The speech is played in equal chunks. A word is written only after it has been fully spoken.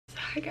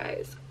Hi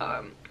guys,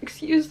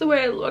 excuse the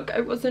way I look.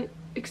 I wasn't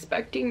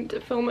expecting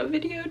to film a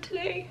video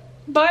today,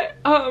 but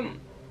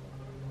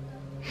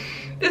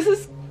this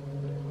is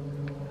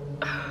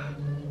I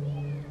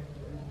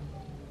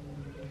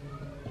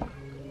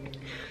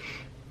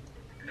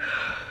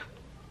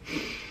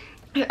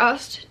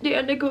asked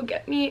Dan to go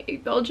get me a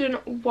Belgian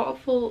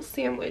waffle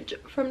sandwich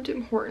from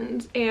Tim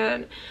Hortons,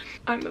 and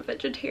I'm a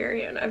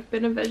vegetarian. I've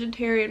been a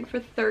vegetarian for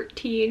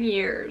 13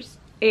 years,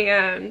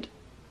 and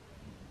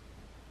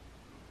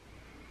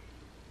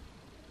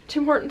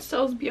Tim Hortons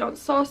sells Beyond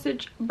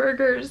Sausage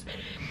burgers,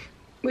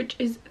 which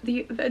is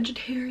the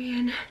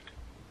vegetarian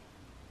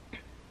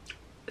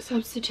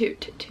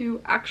substitute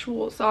to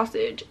actual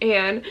sausage,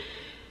 and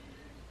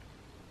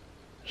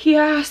he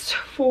asked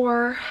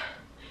for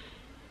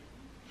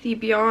the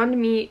Beyond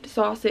Meat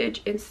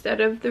sausage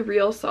instead of the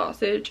real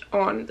sausage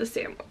on the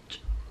sandwich.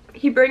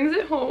 He brings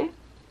it home.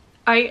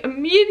 I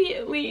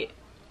immediately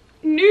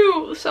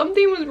knew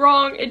something was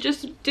wrong. It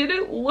just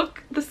didn't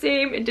look the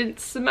same. It didn't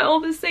smell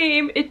the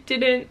same. It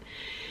didn't.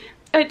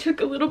 I took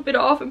a little bit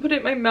off and put it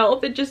in my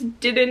mouth. It just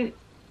didn't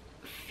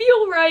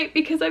feel right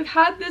because I've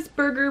had this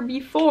burger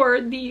before.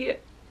 The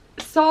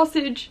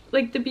sausage,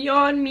 like the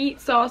Beyond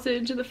Meat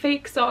sausage, the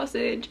fake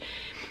sausage,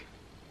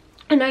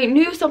 and I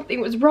knew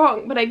something was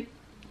wrong, but I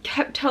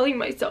kept telling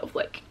myself,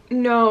 like,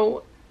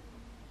 no,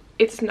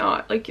 it's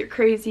not, like, you're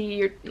crazy,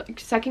 you're like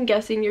second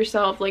guessing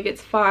yourself, like,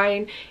 it's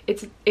fine,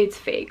 it's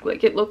fake,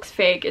 like, it looks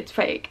fake, it's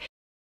fake.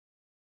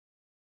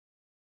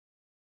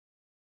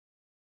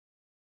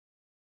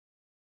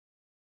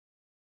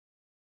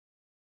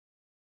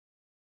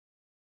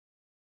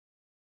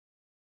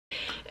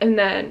 And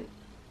then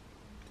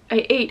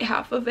I ate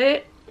half of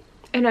it,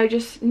 and I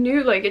just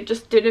knew, like, it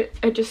just didn't,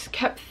 I just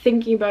kept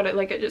thinking about it,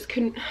 like, I just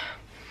couldn't.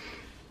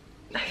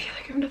 I feel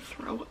like I'm gonna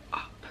throw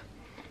up.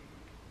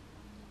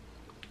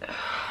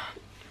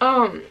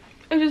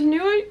 I just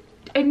knew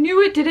I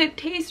knew it didn't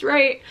taste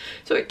right,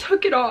 so I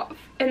took it off,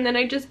 and then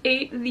I just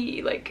ate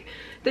the, like,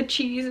 the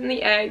cheese and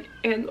the egg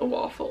and the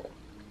waffle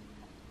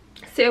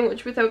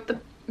sandwich without the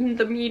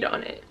meat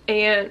on it.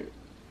 And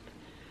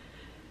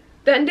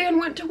then Dan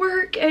went to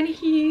work, and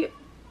he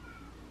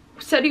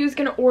said he was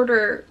gonna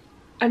order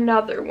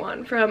another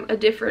one from a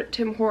different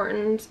Tim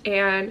Hortons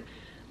and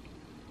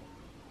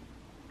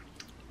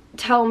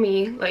tell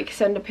me, like,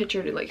 send a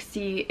picture to, like,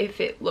 see if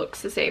it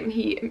looks the same.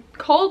 He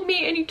called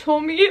me and he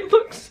told me it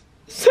looks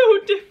so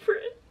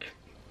different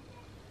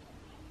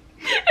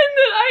and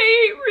that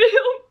I ate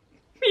real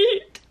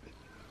meat.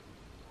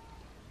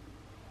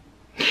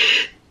 And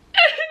I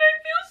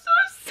feel so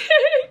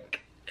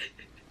sick.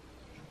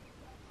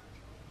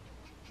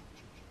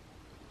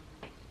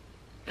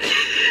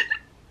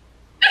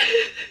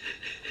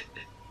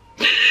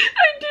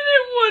 I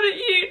didn't want to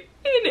eat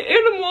an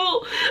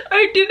animal.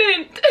 I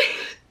didn't.